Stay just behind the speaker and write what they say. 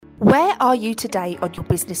Where are you today on your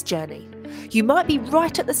business journey? You might be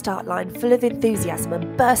right at the start line, full of enthusiasm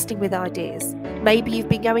and bursting with ideas. Maybe you've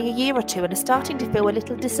been going a year or two and are starting to feel a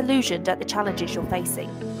little disillusioned at the challenges you're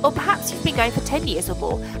facing. Or perhaps you've been going for 10 years or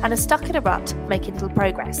more and are stuck in a rut, making little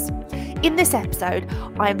progress. In this episode,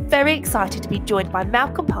 I am very excited to be joined by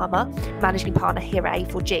Malcolm Palmer, Managing Partner here at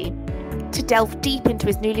A4G, to delve deep into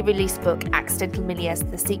his newly released book, Accidental Millionaires,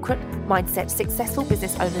 The Secret Mindset Successful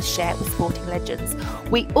Business Owners Share with Sporting Legends.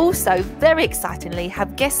 We also, very excitingly,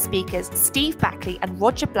 have guest speakers Steve Backley and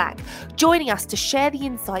Roger Black joining us to share the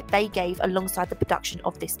insight they gave alongside the production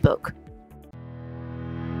of this book.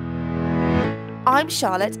 I'm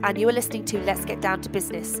Charlotte, and you are listening to Let's Get Down to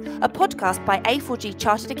Business, a podcast by A4G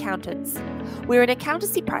Chartered Accountants. We're an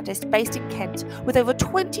accountancy practice based in Kent with over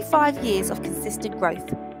 25 years of consistent growth.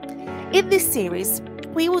 In this series,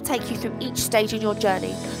 we will take you through each stage in your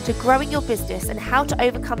journey to growing your business and how to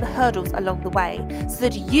overcome the hurdles along the way so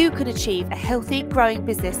that you can achieve a healthy, growing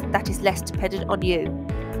business that is less dependent on you.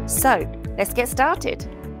 So, let's get started.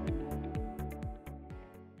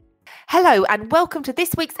 Hello and welcome to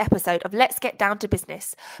this week's episode of Let's Get Down to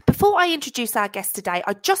Business. Before I introduce our guest today,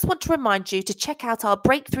 I just want to remind you to check out our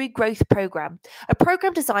Breakthrough Growth Programme, a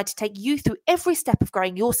programme designed to take you through every step of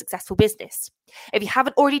growing your successful business. If you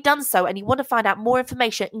haven't already done so and you want to find out more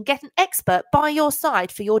information and get an expert by your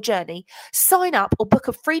side for your journey, sign up or book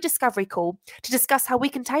a free discovery call to discuss how we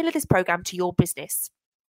can tailor this programme to your business.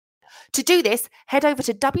 To do this, head over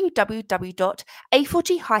to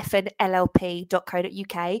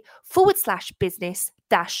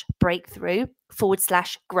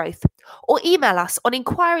www.a4g-llp.co.uk/business-breakthrough/growth or email us on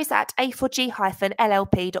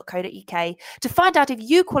inquiries@a4g-llp.co.uk to find out if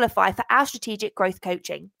you qualify for our strategic growth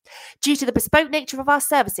coaching. Due to the bespoke nature of our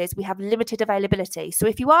services, we have limited availability. So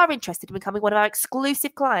if you are interested in becoming one of our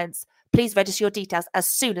exclusive clients, please register your details as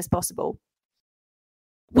soon as possible.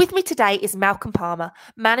 With me today is Malcolm Palmer,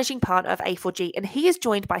 Managing Partner of A4G, and he is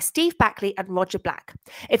joined by Steve Backley and Roger Black.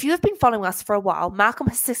 If you have been following us for a while, Malcolm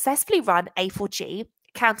has successfully run A4G,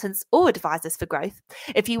 Accountants or Advisors for Growth,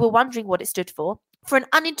 if you were wondering what it stood for an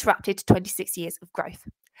uninterrupted 26 years of growth.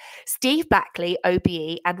 Steve Backley,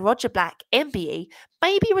 OBE, and Roger Black, MBE,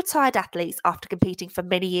 may be retired athletes after competing for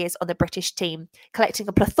many years on the British team, collecting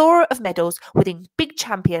a plethora of medals within big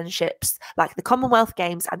championships like the Commonwealth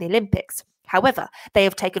Games and the Olympics. However, they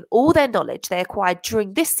have taken all their knowledge they acquired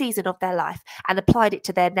during this season of their life and applied it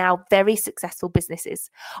to their now very successful businesses.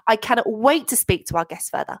 I cannot wait to speak to our guests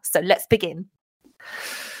further, so let's begin.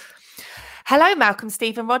 Hello, Malcolm,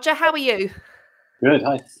 Steve and Roger. How are you? Good,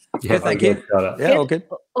 hi. Yeah, thank you. Yeah, all good.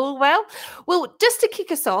 All well? Well, just to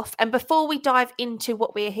kick us off, and before we dive into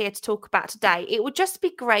what we're here to talk about today, it would just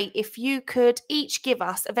be great if you could each give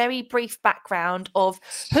us a very brief background of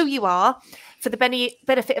who you are for the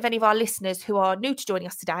benefit of any of our listeners who are new to joining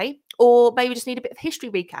us today, or maybe just need a bit of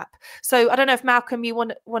history recap. So I don't know if Malcolm, you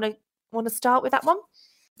want to start with that one?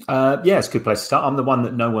 Yeah, it's a good place to start. I'm the one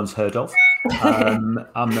that no one's heard of. I'm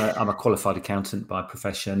a qualified accountant by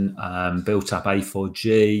profession, built up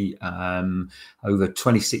A4G over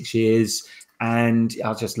 26 years, and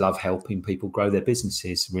I just love helping people grow their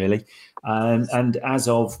businesses, really. And as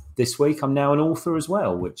of this week, I'm now an author as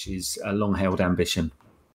well, which is a long-held ambition.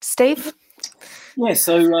 Steve? Yeah,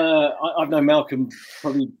 so I've known Malcolm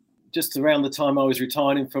probably just around the time I was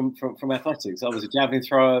retiring from athletics. I was a javelin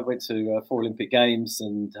thrower, went to 4 Olympic Games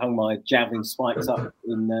and hung my javelin spikes up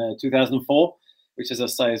in 2004, which, as I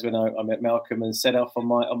say, is when I met Malcolm and set off on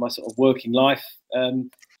my sort of working life.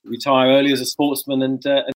 Retire early as a sportsman and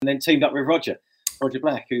then teamed up with Roger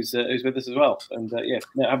Black, who's with us as well. And I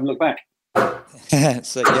haven't looked back.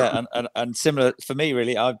 So yeah, and similar for me,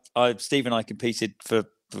 really. Steve and I competed for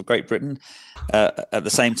Great Britain at the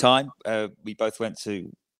same time. We both went to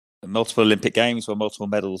multiple Olympic Games, won multiple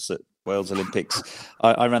medals at Wales Olympics.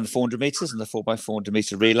 I ran the 400 metres and the 4x400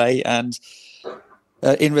 metre relay. And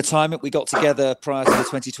in retirement, we got together prior to the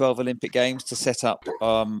 2012 Olympic Games to set up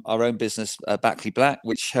our own business, Backley Black,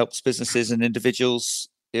 which helps businesses and individuals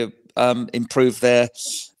improve their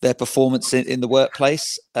performance in the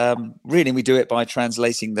workplace. Really, we do it by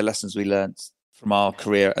translating the lessons we learned from our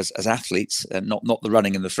career as athletes, and not the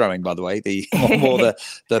running and the throwing, by the way, more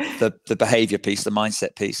the behaviour piece, the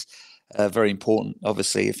mindset piece, very important,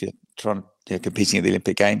 obviously, if you're competing at the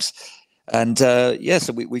Olympic Games. And so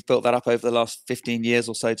we've built that up over the last 15 years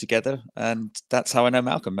or so together, and that's how I know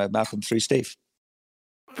Malcolm through Steve.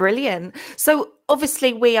 Brilliant. So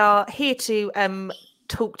obviously we are here to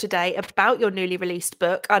talk today about your newly released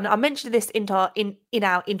book, and I mentioned this in our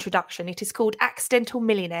introduction. It is called Accidental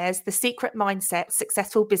Millionaires: The Secret Mindset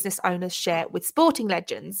Successful Business Owners Share with Sporting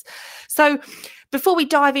Legends. So before we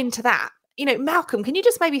dive into that, Malcolm, can you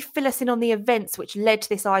just maybe fill us in on the events which led to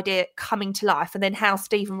this idea coming to life, and then how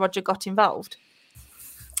Steve and Roger got involved?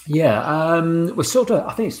 Yeah, we're sort of,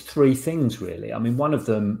 I think it's three things really. I mean, one of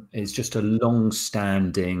them is just a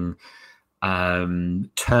long-standing term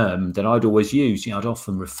that I'd always use. I'd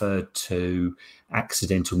often referred to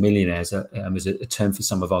accidental millionaires as a term for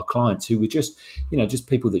some of our clients who were just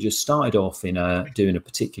people that just started off in doing a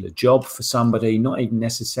particular job for somebody, not even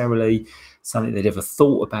necessarily something they'd ever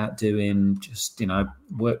thought about doing, just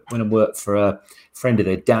went and worked for a friend of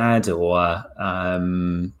their dad, or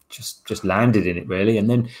just landed in it really, and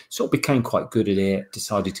then sort of became quite good at it,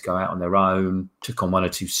 decided to go out on their own, took on one or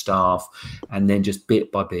two staff, and then just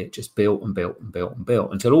bit by bit just built and built and built and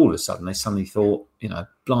built until all of a sudden they suddenly thought,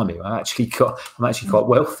 blimey, I'm actually quite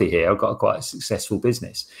wealthy here. I've got quite a successful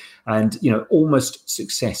business. And, almost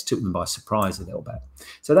success took them by surprise a little bit.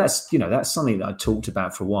 So that's something that I talked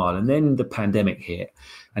about for a while. And then the pandemic hit,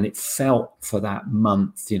 and it felt for that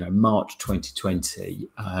month, March 2020,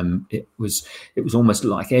 it was almost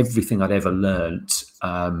like everything I'd ever learnt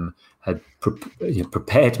had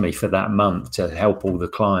prepared me for that month to help all the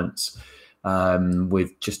clients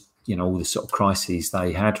with just, all the sort of crises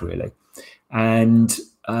they had really. And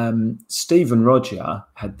Steve and Roger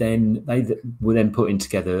were then putting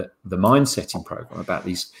together the mind setting program about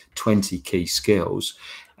these 20 key skills.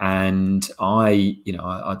 And I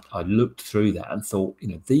looked through that and thought,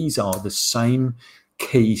 these are the same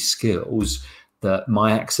key skills that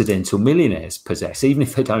my accidental millionaires possess, even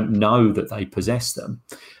if they don't know that they possess them.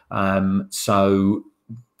 So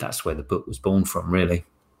that's where the book was born from, really.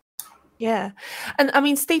 Yeah. And I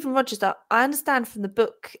mean, Stephen Rogers, I understand from the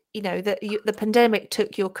book, that the pandemic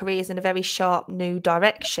took your careers in a very sharp new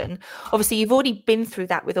direction. Obviously, you've already been through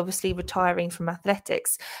that with obviously retiring from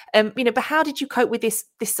athletics. But how did you cope with this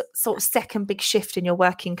sort of second big shift in your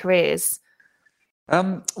working careers?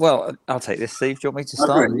 Well, I'll take this, Steve. Do you want me to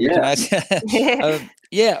start?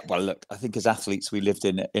 Yeah. Well, look, I think as athletes, we lived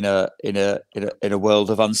in a world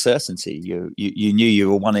of uncertainty. You knew you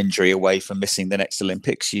were one injury away from missing the next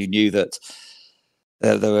Olympics. You knew that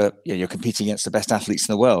there were you're competing against the best athletes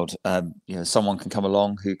in the world. Someone can come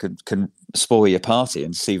along who can spoil your party,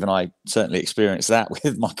 and Steve and I certainly experienced that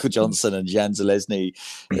with Michael Johnson and Jan Zalesny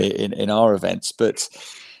in our events. But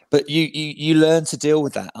you learn to deal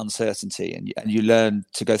with that uncertainty, and you learn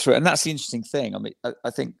to go through it. And that's the interesting thing. I mean, I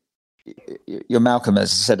think you're Malcolm,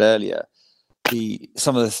 as I said earlier,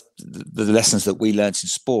 some of the lessons that we learned in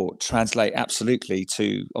sport translate absolutely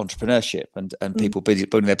to entrepreneurship and people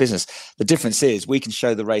building their business. The difference is we can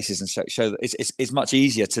show the races and show that it's much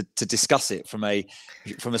easier to discuss it from a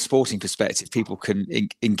sporting perspective. People can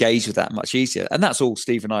engage with that much easier, and that's all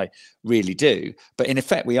Steve and I really do. But in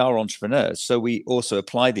effect, we are entrepreneurs, so we also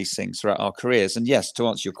apply these things throughout our careers. And yes, to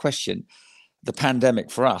answer your question, the pandemic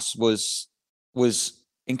for us was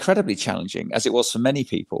incredibly challenging, as it was for many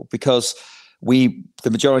people, because the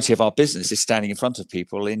majority of our business is standing in front of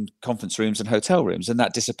people in conference rooms and hotel rooms, and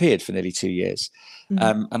that disappeared for nearly 2 years.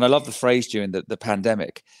 And I love the phrase during the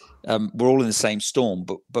pandemic, we're all in the same storm,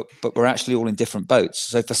 but we're actually all in different boats.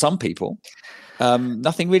 So for some people,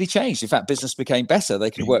 nothing really changed. In fact, business became better.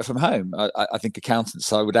 They could work from home. I think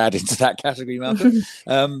accountants, I would add into that category, Malcolm.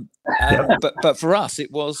 But for us,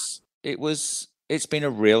 it's been a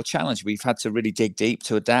real challenge. We've had to really dig deep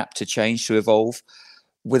to adapt, to change, to evolve,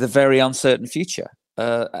 with a very uncertain future.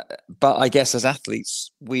 But I guess as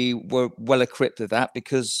athletes, we were well equipped with that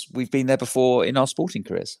because we've been there before in our sporting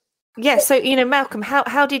careers. Yeah. So, Malcolm,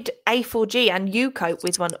 how did A4G and you cope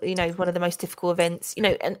with one of the most difficult events?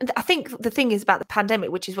 And I think the thing is about the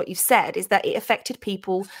pandemic, which is what you've said, is that it affected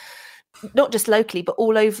people not just locally, but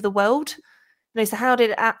all over the world. So how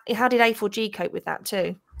did A4G cope with that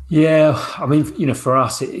too? Yeah, I mean, for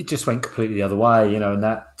us, it just went completely the other way, and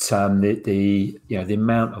that the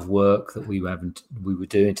amount of work that we were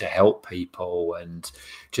doing to help people and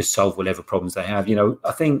just solve whatever problems they have.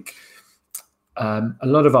 I think a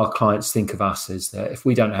lot of our clients think of us as that if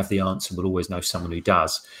we don't have the answer, we'll always know someone who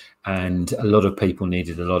does. And a lot of people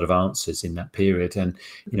needed a lot of answers in that period. And,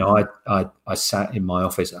 I sat in my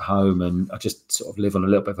office at home, and I just sort of live on a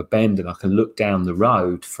little bit of a bend, and I can look down the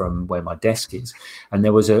road from where my desk is. And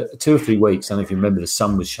there was 2 or 3 weeks, I don't know if you remember, the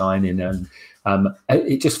sun was shining, and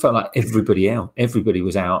it just felt like everybody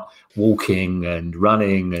was out walking and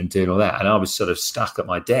running and doing all that. And I was sort of stuck at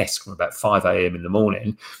my desk from about 5 a.m. in the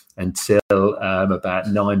morning until about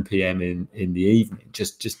 9 p.m. in the evening,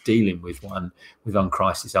 just dealing with one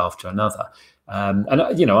crisis after another. And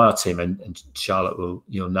our team, and Charlotte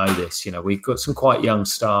you'll know this, we've got some quite young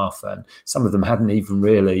staff, and some of them hadn't even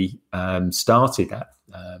really started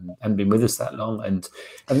hadn't been with us that long, and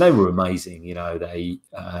they were amazing. You know, they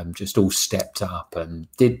just all stepped up and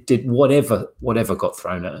did whatever got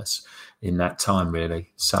thrown at us in that time,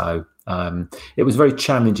 really. So it was very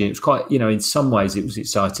challenging. It was quite, you know, in some ways it was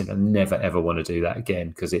exciting. I never ever want to do that again,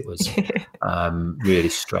 because it was really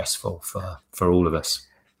stressful for all of us.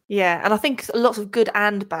 Yeah, and I think lots of good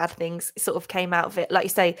and bad things sort of came out of it. Like you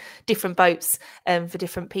say, different boats for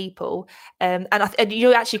different people. And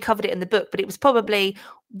you actually covered it in the book, but it was probably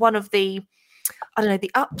one of the, I don't know,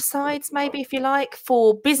 the upsides, maybe, if you like,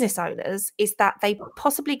 for business owners, is that they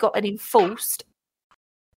possibly got an enforced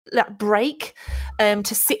break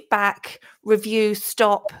to sit back, review,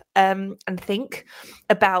 stop, and think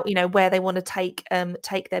about, you know, where they want to take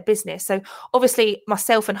their business. So obviously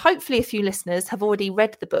myself and hopefully a few listeners have already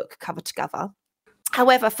read the book cover to cover.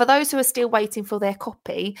 However, for those who are still waiting for their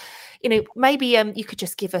copy, you know, maybe you could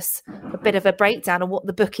just give us a bit of a breakdown on what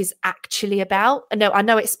the book is actually about. I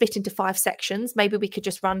know it's split into 5 sections. Maybe we could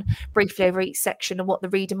just run briefly over each section and what the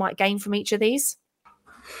reader might gain from each of these.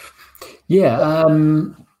 Yeah.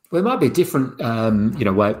 Well, it might be a different,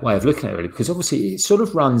 way of looking at it, really, because obviously it sort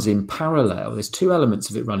of runs in parallel. There's 2 elements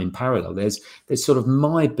of it run in parallel. There's sort of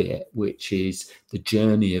my bit, which is the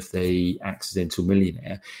journey of the accidental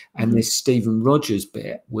millionaire, and there's Stephen Rogers'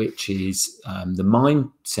 bit, which is the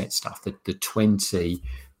mindset stuff, the 20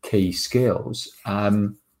 key skills.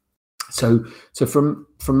 So from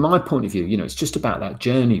my point of view, you know, it's just about that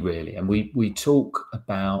journey, really. And we talk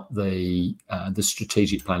about the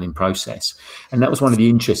strategic planning process, and that was one of the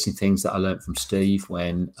interesting things that I learned from Steve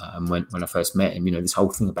when I first met him. You know, this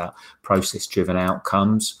whole thing about process-driven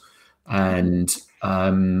outcomes, and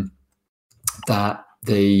that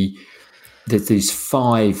there's these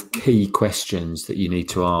 5 key questions that you need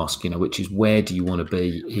to ask, you know, which is, where do you want to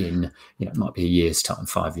be in, you know, it might be a year's time,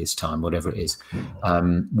 5 years' time, whatever it is.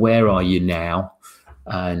 Where are you now?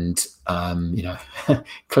 And, you know,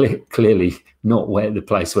 clearly not the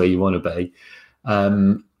place where you want to be.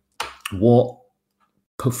 What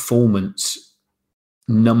performance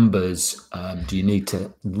numbers do you need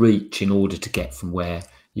to reach in order to get from where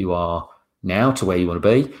you are now to where you want to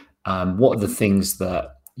be? What are the things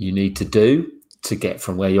that you need to do to get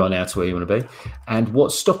from where you are now to where you want to be, and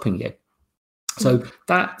what's stopping you? So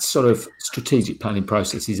that sort of strategic planning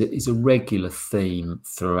process is a regular theme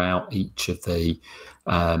throughout each of the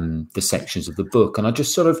sections of the book. And I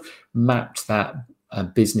just sort of mapped that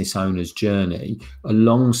business owner's journey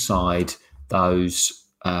alongside those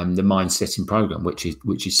the mind setting program, which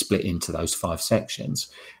is split into those 5 sections.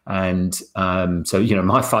 And so, you know,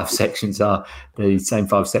 my 5 sections are the same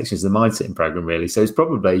 5 sections of the mind setting program, really. So it's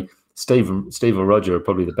probably Steve or Roger are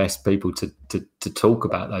probably the best people to talk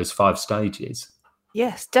about those 5 stages.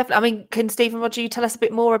 Yes, definitely. I mean, can Steve and Roger, you tell us a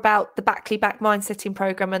bit more about the Backley Back mind setting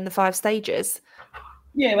program and the 5 stages?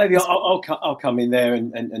 Yeah, maybe I'll come in there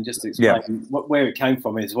and just explain where it came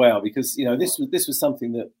from as well, because, you know, this was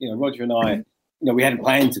something that, you know, Roger and I, you know, we hadn't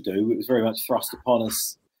planned to do. It was very much thrust upon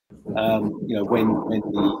us, you know, when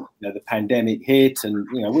the pandemic hit, and,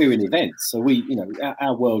 you know, we were in events, so we, you know,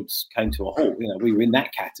 our worlds came to a halt. You know, we were in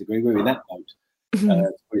that category, we were in that boat,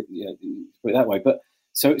 put it that way. But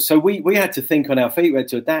so we had to think on our feet. We had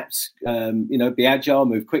to adapt, you know, be agile,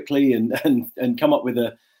 move quickly, and come up with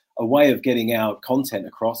a way of getting our content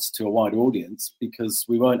across to a wider audience, because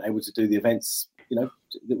we weren't able to do the events, you know,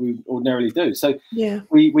 that we ordinarily do. So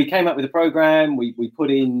we came up with a program. We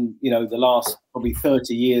put in, you know, the last probably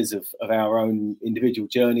 30 years of our own individual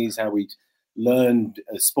journeys, how we'd learned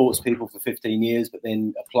as sports people for 15 years, but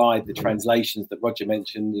then applied the translations that Roger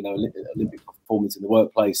mentioned, you know, Olympic performance in the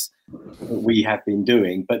workplace that we have been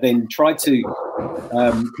doing, but then tried to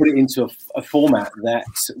put it into a format that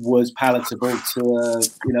was palatable to,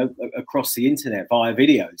 you know, across the internet via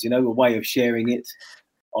videos, you know, a way of sharing it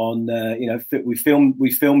on, you know, we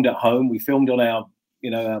filmed at home, we filmed on our,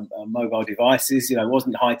 you know, our mobile devices. You know, it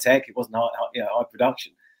wasn't high tech, it wasn't high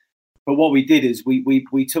production. But what we did is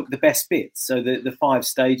we took the best bits. So the 5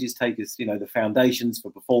 stages take us, you know, the foundations for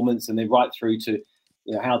performance, and then right through to,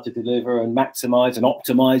 you know, how to deliver and maximize and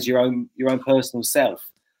optimize your own personal self.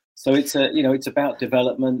 So it's it's about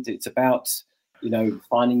development. It's about, you know,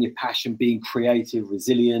 finding your passion, being creative,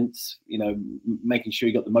 resilient, you know, making sure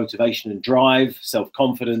you got the motivation and drive,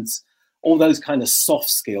 self-confidence, all those kind of soft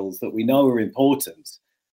skills that we know are important,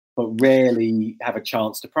 but rarely have a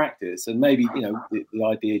chance to practice. And maybe, you know, the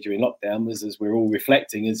idea during lockdown was, as we're all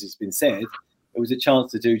reflecting, as it's been said, it was a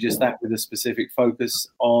chance to do just that with a specific focus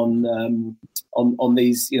on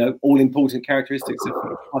these, you know, all important characteristics of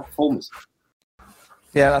high performers.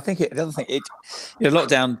 Yeah, I think the other thing,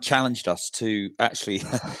 lockdown challenged us to actually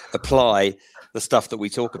apply the stuff that we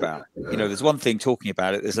talk about. There's one thing talking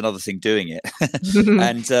about it, there's another thing doing it,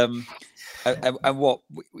 and what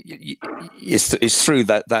is through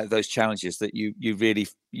those challenges that you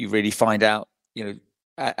really find out.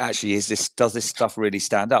 Actually, does this stuff really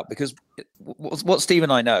stand up? Because what Steve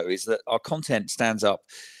and I know is that our content stands up.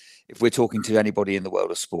 If we're talking to anybody in the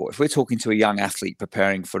world of sport, if we're talking to a young athlete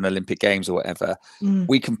preparing for an Olympic Games or whatever,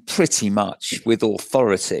 we can pretty much, with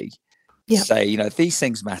authority, say, these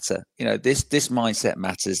things matter. This mindset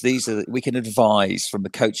matters. We can advise from the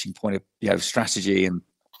coaching point of strategy,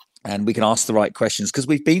 and we can ask the right questions because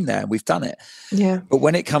we've been there and we've done it. Yeah. But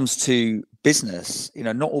when it comes to business,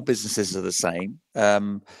 not all businesses are the same.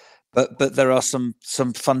 But there are some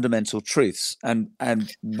fundamental truths, and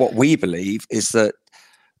what we believe is that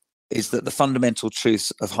the fundamental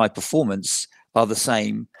truths of high performance are the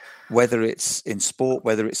same, whether it's in sport,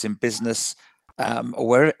 whether it's in business,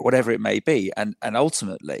 or whatever it may be. And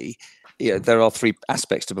ultimately, there are three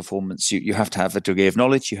aspects to performance. You have to have a degree of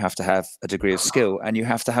knowledge, you have to have a degree of skill, and you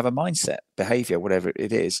have to have a mindset, behavior, whatever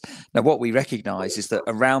it is. Now, what we recognize is that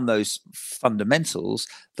around those fundamentals,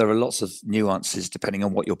 there are lots of nuances depending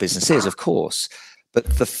on what your business is, of course. But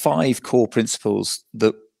the 5 core principles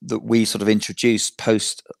that we sort of introduced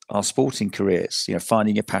post our sporting careers,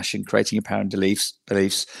 finding your passion, creating empowering beliefs,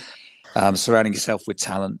 surrounding yourself with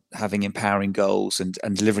talent, having empowering goals, and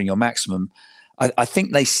delivering your maximum. I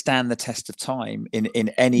think they stand the test of time in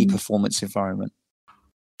any performance environment.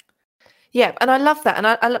 Yeah, and I love that. And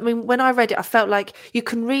I mean, when I read it, I felt like you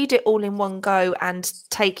can read it all in one go and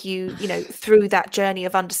take you, through that journey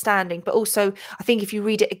of understanding. But also, I think if you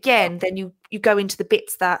read it again, then you go into the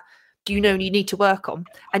bits that you need to work on,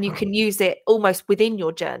 and you can use it almost within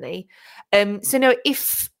your journey. So now,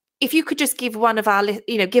 if you could just give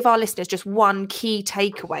give our listeners just one key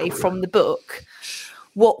takeaway from the book,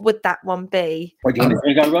 what would that one be? Where do you want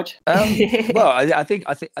to go, Rog? Well, I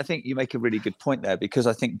think you make a really good point there, because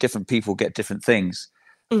I think different people get different things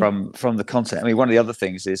from the content. I mean, one of the other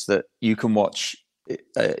things is that you can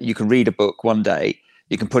read a book one day,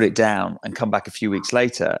 you can put it down and come back a few weeks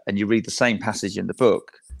later and you read the same passage in the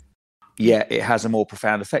book. Yeah, it has a more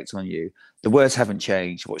profound effect on you. The words haven't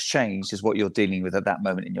changed. What's changed is what you're dealing with at that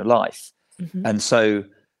moment in your life. Mm-hmm. And so,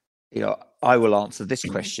 I will answer this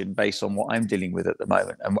question based on what I'm dealing with at the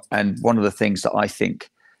moment. And one of the things that I think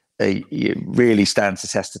really stands the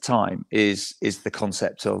test of time is the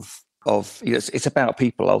concept of it's about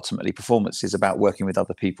people. Ultimately, performance is about working with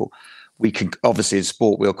other people. We can obviously in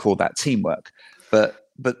sport we'll call that teamwork, but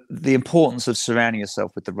the importance of surrounding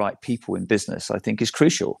yourself with the right people in business, I think, is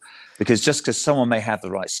crucial, because just because someone may have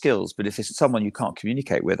the right skills, but if it's someone you can't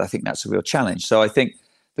communicate with, I think that's a real challenge. So I think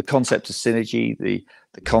the concept of synergy, the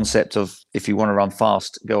concept of, if you want to run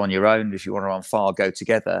fast, go on your own. If you want to run far, go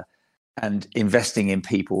together, and investing in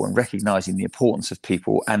people and recognizing the importance of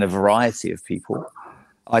people and a variety of people,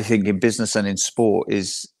 I think in business and in sport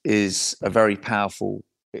is a very powerful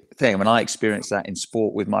thing. I mean, I experienced that in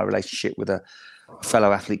sport with my relationship with a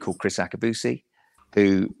fellow athlete called Chris Akabusi,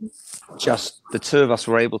 who just the two of us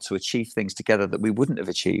were able to achieve things together that we wouldn't have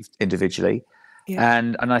achieved individually. Yeah.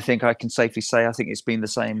 And I think I can safely say I think it's been the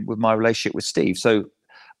same with my relationship with Steve. So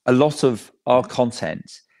a lot of our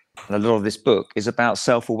content and a lot of this book is about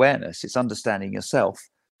self-awareness. It's understanding yourself.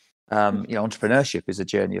 Entrepreneurship is a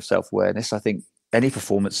journey of self-awareness. I think any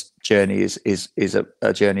performance journey is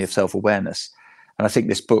a journey of self-awareness. And I think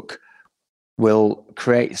this book will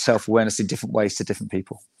create self-awareness in different ways to different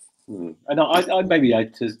people. And I maybe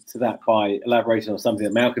add to that by elaborating on something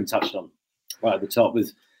that Malcolm touched on right at the top,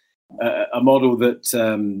 with a model that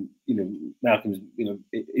Malcolm's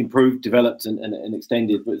improved, developed, and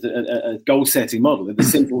extended, but a goal-setting model, the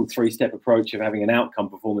simple 3-step approach of having an outcome,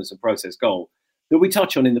 performance, and process goal that we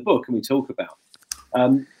touch on in the book and we talk about.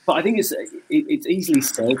 But I think it's easily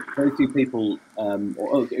said. Very few people,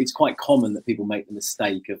 or it's quite common that people make the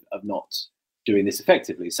mistake of not doing this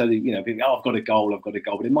effectively. So people go, I've got a goal,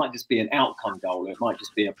 but it might just be an outcome goal, or it might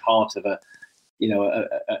just be a part of an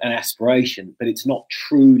aspiration, but it's not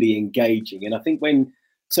truly engaging. And I think when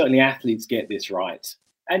certainly athletes get this right,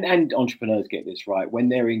 and entrepreneurs get this right, when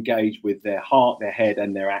they're engaged with their heart, their head,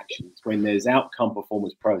 and their actions, when there's outcome,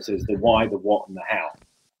 performance, process, the why, the what, and the how.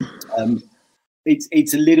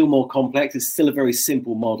 It's a little more complex. It's still a very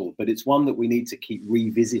simple model, but it's one that we need to keep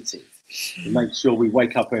revisiting to make sure we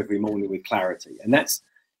wake up every morning with clarity. And that's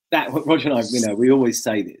Roger and I, we always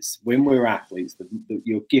say this when we're athletes, that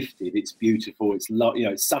you're gifted, it's beautiful,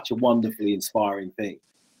 it's such a wonderfully inspiring thing,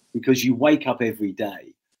 because you wake up every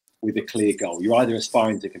day with a clear goal. You're either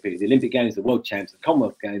aspiring to compete at the Olympic Games, the World Champs, the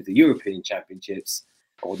Commonwealth Games, the European Championships,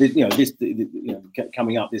 or this,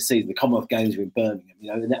 coming up this season, the Commonwealth Games are in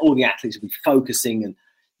Birmingham, and all the athletes will be focusing, and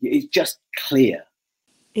it's just clear.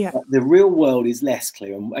 Yeah. But the real world is less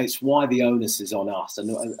clear, and it's why the onus is on us.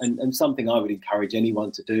 And something I would encourage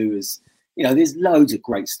anyone to do is, there's loads of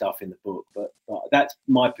great stuff in the book, but that's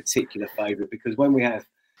my particular favourite, because when we have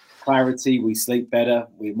clarity, we sleep better,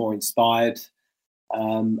 we're more inspired,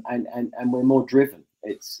 and we're more driven.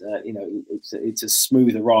 It's it's a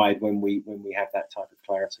smoother ride when we have that type of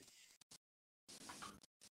clarity.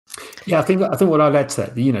 Yeah, I think what I'd add to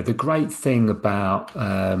that, the great thing about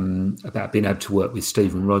being able to work with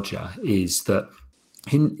Stephen Roger is that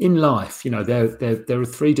in life, there are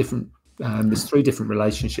three different there's three different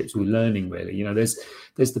relationships with learning, really. There's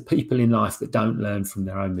the people in life that don't learn from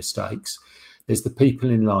their own mistakes. There's the people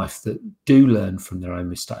in life that do learn from their own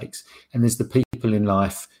mistakes, and there's the people in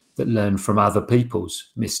life that learn from other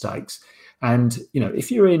people's mistakes. And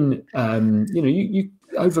if you're in you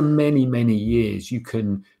over many years, you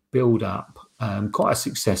can build up quite a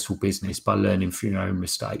successful business by learning from your own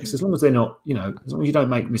mistakes, as long as they're not, as long as you don't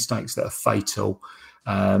make mistakes that are fatal.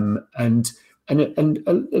 And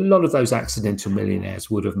a lot of those accidental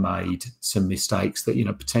millionaires would have made some mistakes that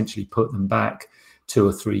potentially put them back 2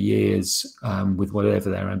 or 3 years with whatever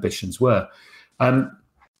their ambitions were.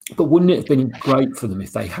 But wouldn't it have been great for them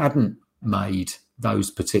if they hadn't made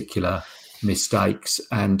those particular mistakes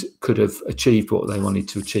and could have achieved what they wanted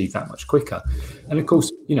to achieve that much quicker? And of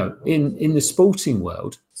course, in the sporting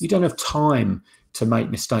world, you don't have time to make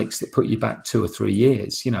mistakes that put you back 2 or 3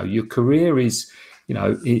 years. Your career is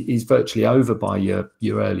virtually over by your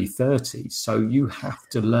early 30s. So you have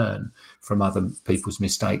to learn from other people's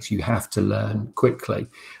mistakes. You have to learn quickly.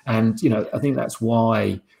 And, I think that's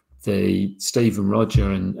why the Stephen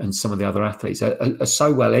Roger and some of the other athletes are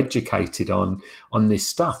so well educated on this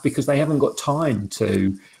stuff, because they haven't got time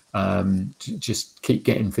to just keep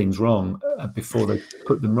getting things wrong before they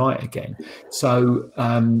put them right again. So,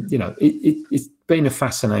 it's been a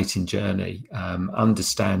fascinating journey,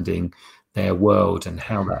 understanding their world and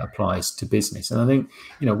how that applies to business. And I think,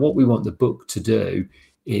 what we want the book to do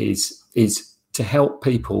is to help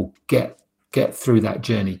people get through that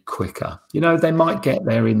journey quicker. They might get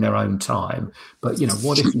there in their own time, but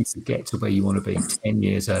what if you could get to where you want to be 10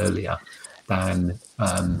 years earlier than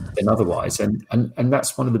otherwise? And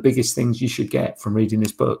that's one of the biggest things you should get from reading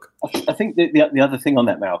this book. I think the other thing on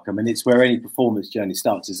that, Malcolm, and it's where any performance journey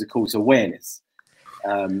starts, is of course awareness.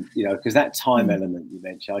 Because that time element you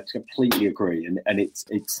mentioned, I completely agree, and it's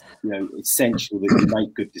essential that you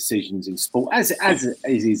make good decisions in sport, as it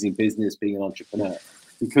is in business, being an entrepreneur,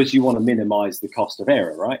 because you want to minimise the cost of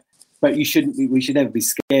error, right? But we should never be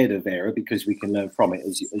scared of error, because we can learn from it,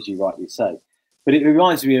 as you rightly say. But it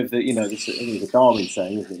reminds me of the Darwin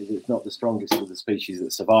saying, isn't it? It's not the strongest of the species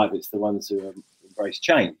that survive; it's the ones who embrace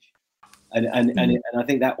change. And I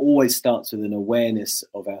think that always starts with an awareness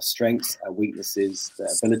of our strengths, our weaknesses, the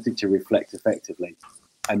ability to reflect effectively,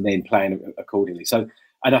 and then plan accordingly. So,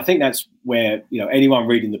 and I think that's where, anyone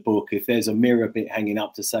reading the book, if there's a mirror bit hanging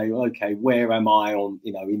up to say, okay, where am I on,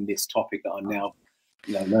 in this topic that I'm now,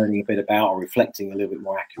 learning a bit about or reflecting a little bit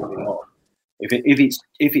more accurately on.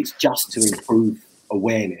 If it's just to improve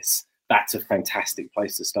awareness, that's a fantastic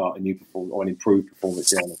place to start an improved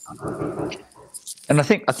performance journey. And I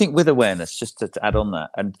think with awareness, just to add on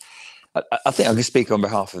that, and I think I can speak on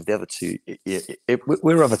behalf of the other two.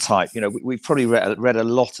 We're of a type, we've probably read a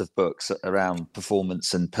lot of books around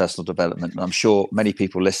performance and personal development, and I'm sure many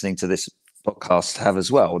people listening to this podcast have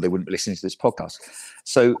as well, or they wouldn't be listening to this podcast.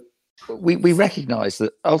 So we recognise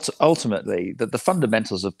that ultimately that the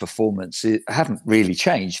fundamentals of performance haven't really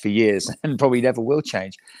changed for years, and probably never will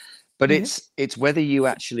change. But it's whether you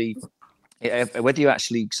actually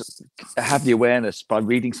have the awareness by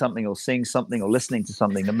reading something or seeing something or listening to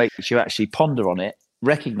something that makes you actually ponder on it,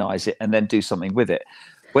 recognize it, and then do something with it,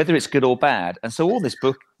 whether it's good or bad. And so all this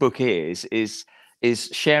book is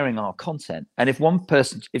sharing our content. And if one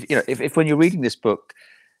person, if when you're reading this book,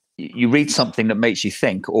 you read something that makes you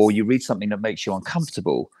think, or you read something that makes you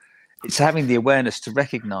uncomfortable, it's having the awareness to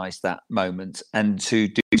recognize that moment and to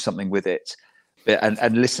do something with it,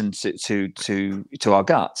 and listen to our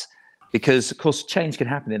gut. Because, of course, change can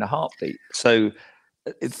happen in a heartbeat. So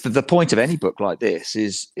the point of any book like this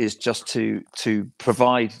is just to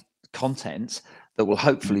provide content that will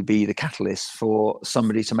hopefully be the catalyst for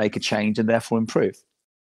somebody to make a change and therefore improve.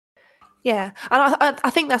 Yeah, and I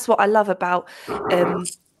think that's what I love about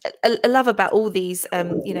all these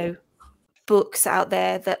books out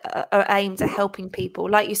there that are aimed at helping people.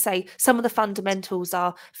 Like you say, some of the fundamentals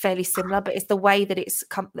are fairly similar, but it's the way that it's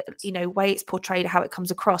way it's portrayed, how it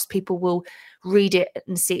comes across. People will read it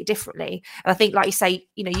and see it differently. And I think, like you say,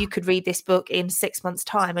 you could read this book in 6 months'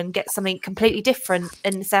 time and get something completely different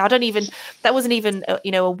and say, that wasn't even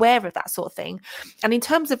aware of that sort of thing. And in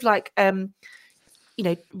terms of like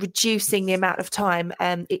reducing the amount of time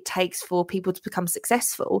it takes for people to become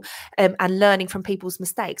successful, and learning from people's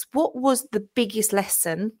mistakes, what was the biggest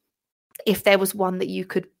lesson, if there was one that you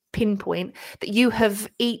could pinpoint, that you have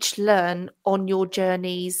each learned on your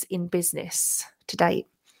journeys in business to date?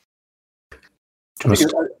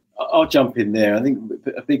 I'll jump in there. I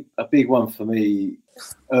think a big one for me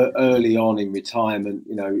early on in retirement,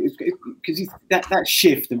 because that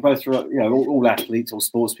shift, and both all athletes or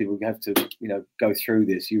sports people have to go through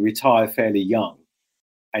this. You retire fairly young,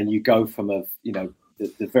 and you go from the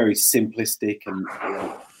very simplistic and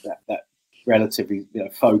that relatively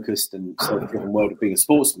focused and self-driven world of being a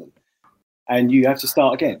sportsman, and you have to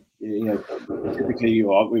start again. Typically, we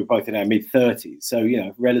were both in our mid-30s, so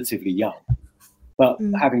relatively young. But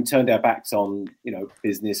having turned our backs on,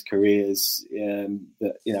 business careers,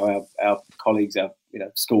 that our colleagues, our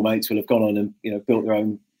schoolmates will have gone on and built their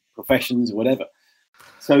own professions or whatever.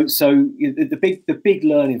 So the big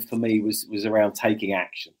learning for me was around taking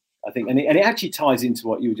action. I think, and it actually ties into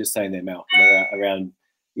what you were just saying there, Malcolm, around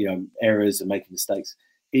errors and making mistakes.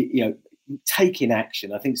 Taking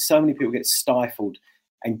action. I think so many people get stifled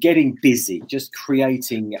and getting busy, just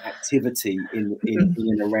creating activity in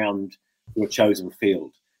and around your chosen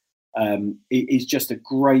field. It is just a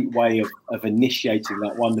great way of initiating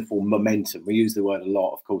that wonderful momentum. We use the word a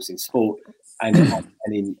lot, of course, in sport and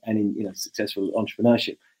in successful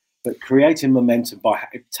entrepreneurship. But creating momentum by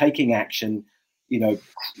taking action,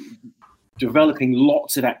 developing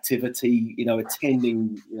lots of activity,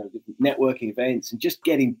 attending networking events, and just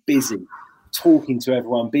getting busy, talking to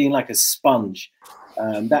everyone, being like a sponge.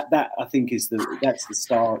 That I think that's the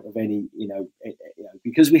start of any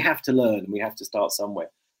because we have to learn and we have to start somewhere.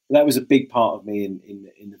 That was a big part of me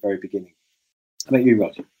in the very beginning. How about you,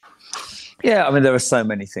 Roger? Yeah, I mean, there are so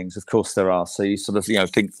many things. Of course, there are. So you sort of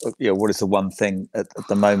think what is the one thing at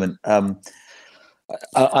the moment.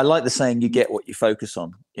 I like the saying, you get what you focus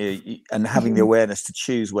on, and having the awareness to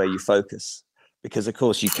choose where you focus. Because, of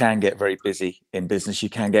course, you can get very busy in business. You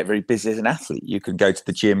can get very busy as an athlete. You can go to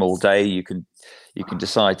the gym all day. You can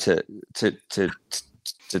decide to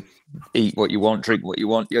eat what you want, drink what you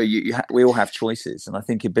want. We all have choices. And I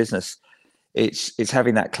think in business, it's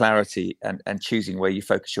having that clarity and choosing where you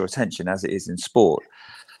focus your attention, as it is in sport.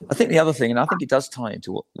 I think the other thing, and I think it does tie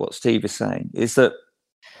into what Steve is saying, is that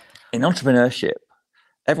in entrepreneurship,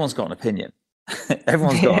 everyone's got an opinion.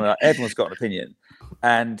 Everyone's got an opinion.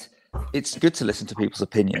 And it's good to listen to people's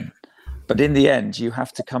opinion, but in the end, you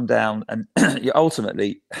have to come down and you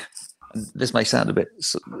ultimately, this may sound a bit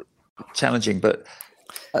challenging, but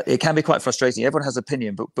it can be quite frustrating. Everyone has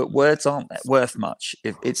opinion, but words aren't worth much.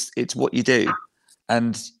 It's what you do.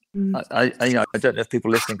 And I don't know if people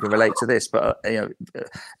listening can relate to this, but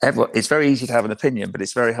it's very easy to have an opinion, but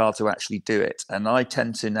it's very hard to actually do it. And I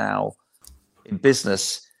tend to now in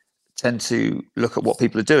business look at what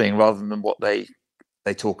people are doing rather than what they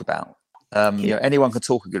talk about. Anyone can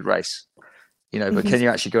talk a good race, but can you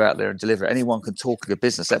actually go out there and deliver? Anyone can talk a good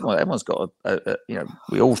business. Everyone's got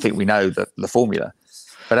we all think we know the formula,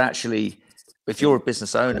 but actually, if you're a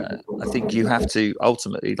business owner, I think you have to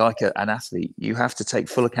ultimately, like an athlete, you have to take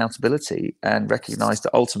full accountability and recognize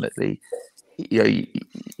that ultimately,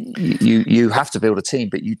 you have to build a team,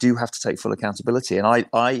 but you do have to take full accountability.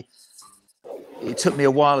 And it took me a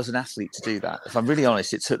while as an athlete to do that. If I'm really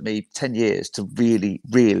honest, it took me 10 years to really,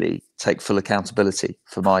 really take full accountability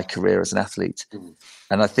for my career as an athlete.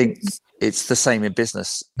 And I think it's the same in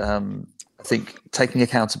business. I think taking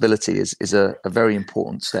accountability is a very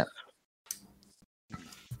important step.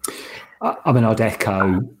 I mean, I'd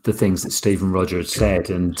echo the things that Steve and Roger had said.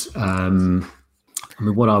 And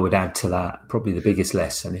what I would add to that, probably the biggest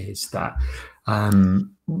lesson is that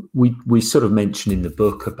we sort of mentioned in the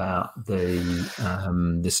book about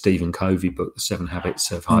the Stephen Covey book, The 7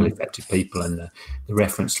 Habits of Highly Effective People, and the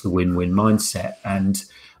reference to the win-win mindset. And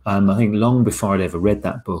I think long before I'd ever read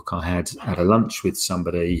that book, I had a lunch with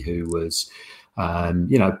somebody who was,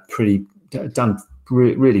 done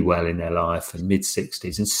really well in their life and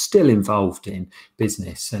mid-60s and still involved in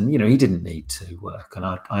business. And, he didn't need to work. And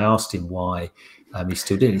I asked him why he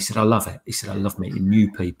still did. He said, I love it. He said, I love meeting new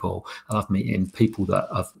people. I love meeting people that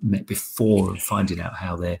I've met before and finding out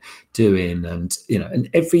how they're doing. And, and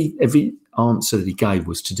every answer that he gave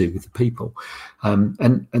was to do with the people. And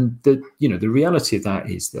the reality of that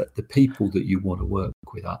is that the people that you want to work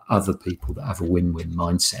with are other people that have a win-win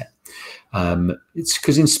mindset. It's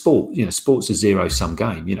because in sport, sport's a zero-sum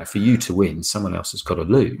game. For you to win, someone else has got to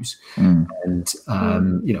lose. And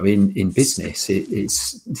in business,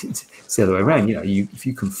 it's the other way around. If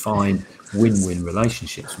you can find win-win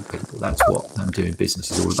relationships with people, that's what doing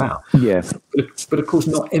business is all about. Yeah. But of course,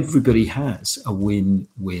 not everybody has a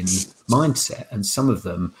win-win mindset, and some of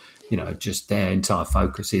them, just their entire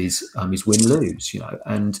focus is win-lose.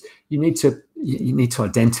 And you need to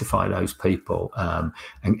identify those people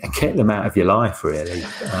and get them out of your life really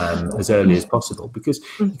as early as possible, because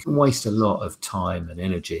you can waste a lot of time and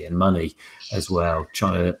energy and money as well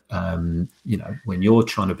trying to when you're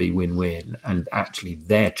trying to be win-win and actually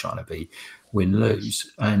they're trying to be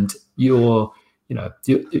win-lose, and you'll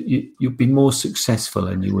be more successful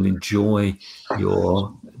and you will enjoy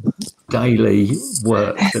your daily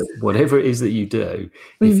work, whatever it is that you do,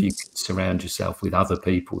 if you surround yourself with other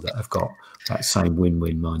people that have got that same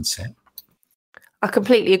win-win mindset. I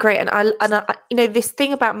completely agree, and I this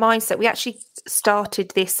thing about mindset. We actually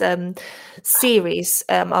started this series,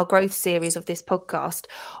 our growth series of this podcast,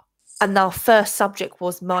 and our first subject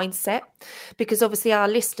was mindset, because obviously our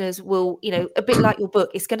listeners will, a bit like your book,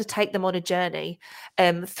 it's going to take them on a journey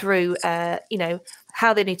through,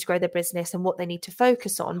 how they need to grow their business and what they need to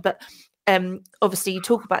focus on. But obviously you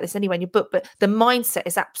talk about this anyway in your book, but the mindset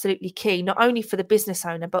is absolutely key, not only for the business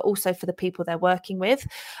owner, but also for the people they're working with.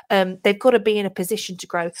 They've got to be in a position to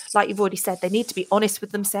grow. Like you've already said, they need to be honest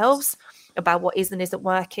with themselves about what is and isn't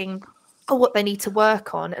working, or what they need to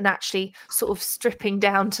work on, and actually sort of stripping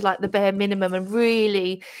down to like the bare minimum and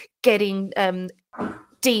really getting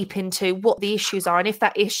deep into what the issues are. And if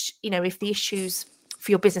that is, if the issues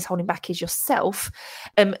for your business holding back is yourself,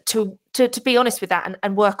 to be honest with that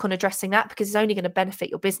and work on addressing that, because it's only going to benefit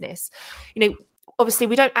your business. Obviously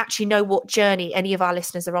we don't actually know what journey any of our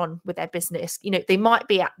listeners are on with their business. They might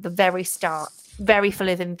be at the very start, very full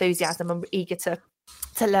of enthusiasm and eager to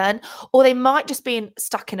learn, or they might just be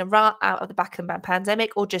stuck in a rut out of the back of the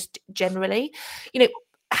pandemic, or just generally,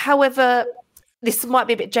 however, this might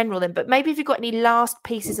be a bit general then, but maybe if you've got any last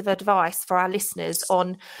pieces of advice for our listeners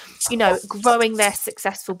on, growing their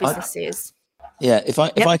successful businesses. If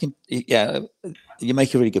I can, you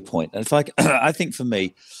make a really good point. And I think for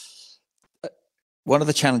me, one of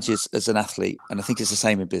the challenges as an athlete, and I think it's the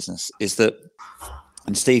same in business, is that,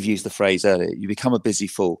 and Steve used the phrase earlier, you become a busy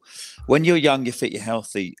fool. When you're young, you're fit, you're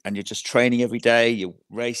healthy, and you're just training every day, you're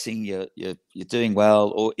racing, you're doing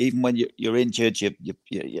well, or even when you're injured, you're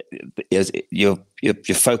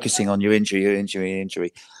focusing on your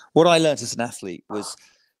injury. What I learned as an athlete was,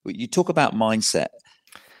 you talk about mindset,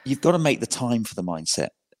 you've got to make the time for the mindset.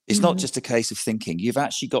 It's not just a case of thinking. You've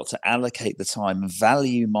actually got to allocate the time and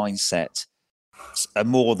value mindset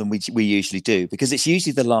more than we usually do, because it's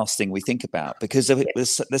usually the last thing we think about, because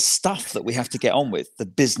there's stuff that we have to get on with, the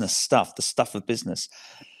business stuff, the stuff of business.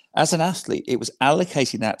 As an athlete, it was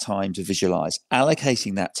allocating that time to visualize,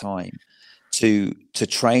 allocating that time to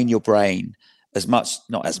train your brain as much,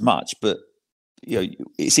 not as much, but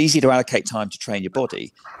it's easy to allocate time to train your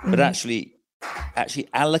body, but actually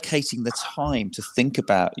allocating the time to think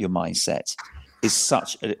about your mindset is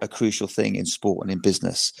such a crucial thing in sport and in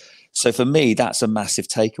business. So for me, that's a massive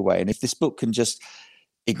takeaway. And if this book can just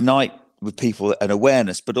ignite with people an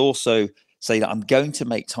awareness, but also say that I'm going to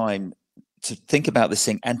make time to think about this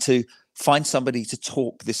thing and to find somebody to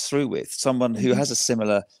talk this through with, someone who has a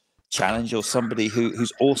similar challenge, or somebody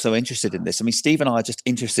who's also interested in this. I mean, Steve and I are just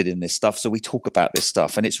interested in this stuff, so we talk about this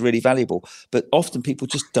stuff and it's really valuable. But often people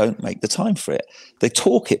just don't make the time for it. They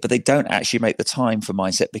talk it, but they don't actually make the time for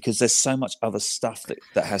mindset, because there's so much other stuff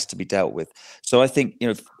that has to be dealt with. So I think,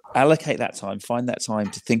 allocate that time, find that time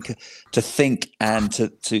to think and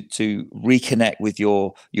to reconnect with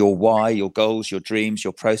your why, your goals, your dreams,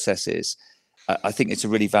 your processes. I think it's a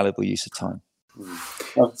really valuable use of time.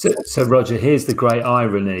 So Roger, here's the great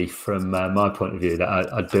irony from my point of view that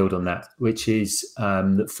I'd build on that, which is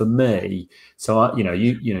that for me, so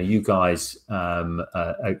you guys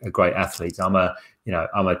are great athletes. I'm a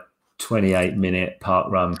 28-minute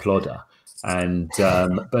park run plodder. And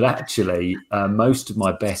but actually most of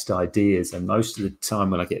my best ideas and most of the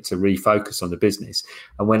time when I get to refocus on the business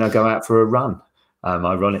and when I go out for a run.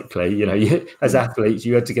 Ironically, as athletes,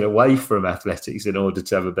 you had to get away from athletics in order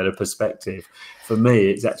to have a better perspective. For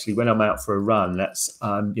me, it's actually when I'm out for a run, that's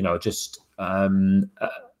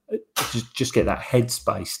just get that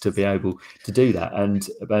headspace to be able to do that. And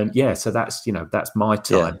so that's my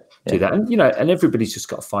time to do that. And and everybody's just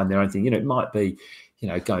got to find their own thing. It might be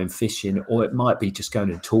going fishing, or it might be just going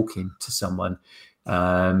and talking to someone.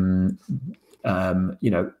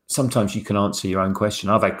 Sometimes you can answer your own question.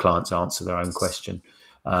 I've had clients answer their own question,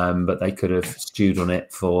 but they could have stewed on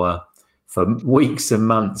it for weeks and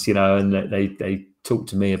months, and they talked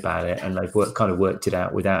to me about it, and they've worked it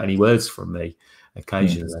out without any words from me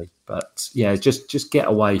occasionally. But yeah, just get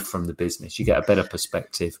away from the business. You get a better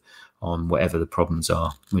perspective on whatever the problems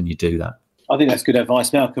are when you do that. I think that's good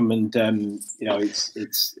advice, Malcolm. And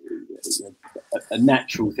it's a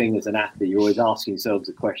natural thing as an athlete. You're always asking yourselves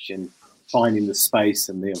a question, finding the space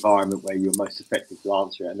and the environment where you're most effective to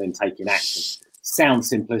answer it, and then taking action. Sounds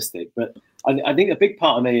simplistic, but I think a big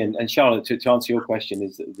part of me, and Charlotte, to answer your question,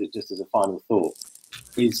 is that just as a final thought,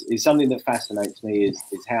 is something that fascinates me is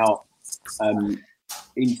how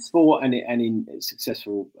in sport and in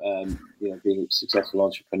successful, being a successful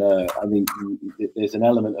entrepreneur, I mean, there's an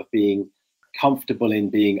element of being comfortable in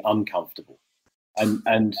being uncomfortable,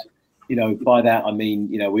 and by that I mean,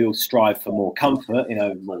 we all strive for more comfort,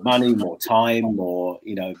 more money, more time, more,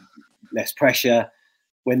 less pressure.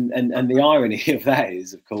 And the irony of that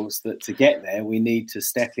is, of course, that to get there, we need to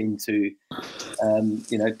step into,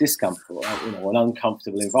 discomfort, an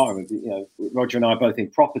uncomfortable environment. Roger and I are both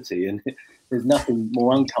in property, and there's nothing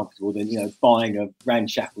more uncomfortable than, buying a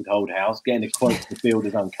ramshackled old house, getting a quote to build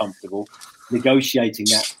is uncomfortable, negotiating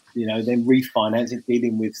that, then refinancing,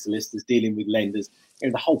 dealing with solicitors, dealing with lenders.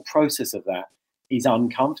 The whole process of that is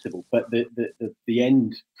uncomfortable, but the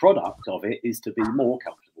end product of it is to be more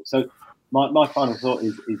comfortable. So my final thought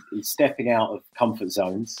is stepping out of comfort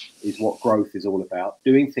zones is what growth is all about.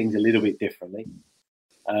 Doing things a little bit differently,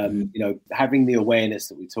 having the awareness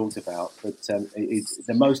that we talked about. But it's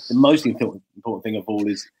the most important thing of all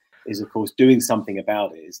is of course doing something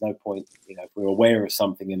about it. There's no point, if we're aware of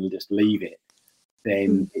something and just leave it,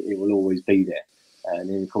 then it will always be there. And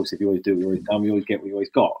then of course, if you always do what you always done, you always get what you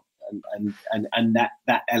always got. And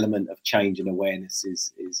that element of change and awareness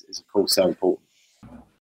is of course so important.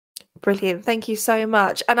 Brilliant. Thank you so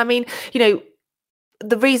much. And I mean,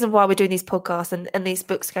 the reason why we're doing these podcasts and these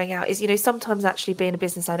books going out is, sometimes actually being a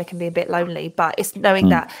business owner can be a bit lonely, but it's knowing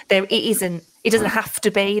that it doesn't have to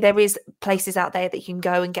be. There is places out there that you can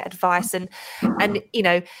go and get advice and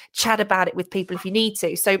chat about it with people if you need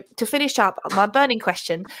to. So to finish up, my burning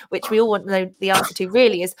question, which we all want to know the answer to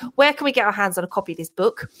really, is where can we get our hands on a copy of this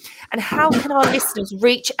book? And how can our listeners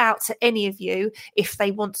reach out to any of you if they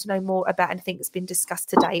want to know more about anything that's been discussed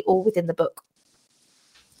today or within the book?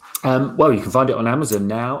 Well, you can find it on Amazon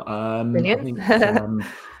now. Brilliant. I think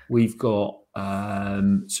we've got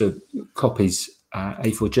copies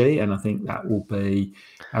A4G, and I think that will be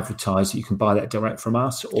advertised. You can buy that direct from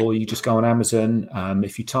us, or you just go on Amazon.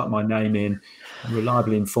 If you type my name in, I'm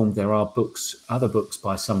reliably informed there are other books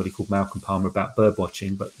by somebody called Malcolm Palmer about bird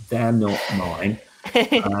watching, but they're not mine.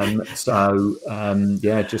 Just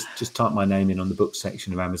type my name in on the book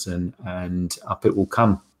section of Amazon, and up it will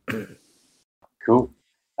come. Cool.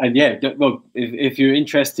 And well, if you're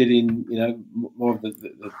interested in more of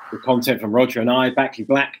the content from Roger and I,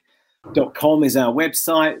 BackleyBlack.com is our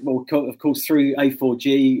website. Well, of course, through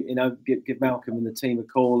A4G, give Malcolm and the team a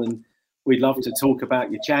call, and we'd love to talk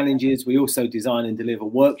about your challenges. We also design and deliver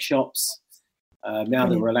workshops now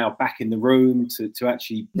that we're allowed back in the room to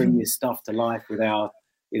actually bring this stuff to life with our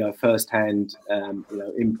first-hand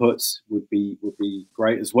inputs would be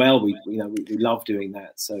great as well. We love doing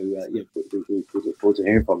that. So we look forward to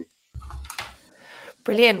hearing from you.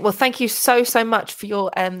 Brilliant. Well, thank you so much for your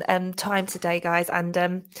time today, guys, and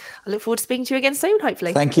I look forward to speaking to you again soon,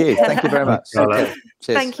 hopefully. Thank you very much. Okay.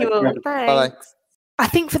 Cheers. Thank you all. Thanks. Bye. I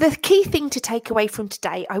think for the key thing to take away from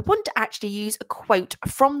today, I want to actually use a quote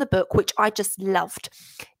from the book, which I just loved.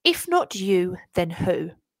 If not you, then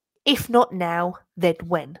who? If not now, then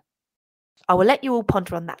when? I will let you all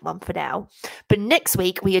ponder on that one for now. But next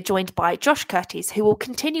week, we are joined by Josh Curtis, who will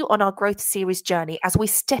continue on our growth series journey as we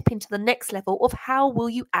step into the next level of how will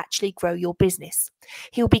you actually grow your business.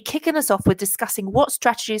 He'll be kicking us off with discussing what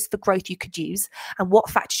strategies for growth you could use and what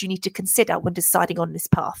factors you need to consider when deciding on this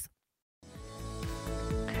path.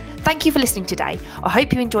 Thank you for listening today. I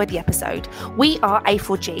hope you enjoyed the episode. We are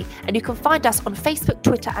A4G, and you can find us on Facebook,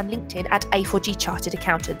 Twitter, and LinkedIn at A4G Chartered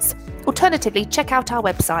Accountants. Alternatively, check out our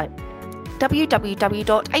website,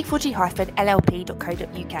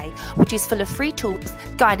 www.a4g-llp.co.uk, which is full of free tools,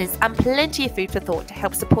 guidance, and plenty of food for thought to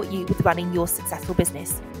help support you with running your successful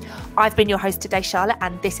business. I've been your host today, Charlotte,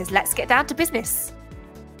 and this is Let's Get Down to Business.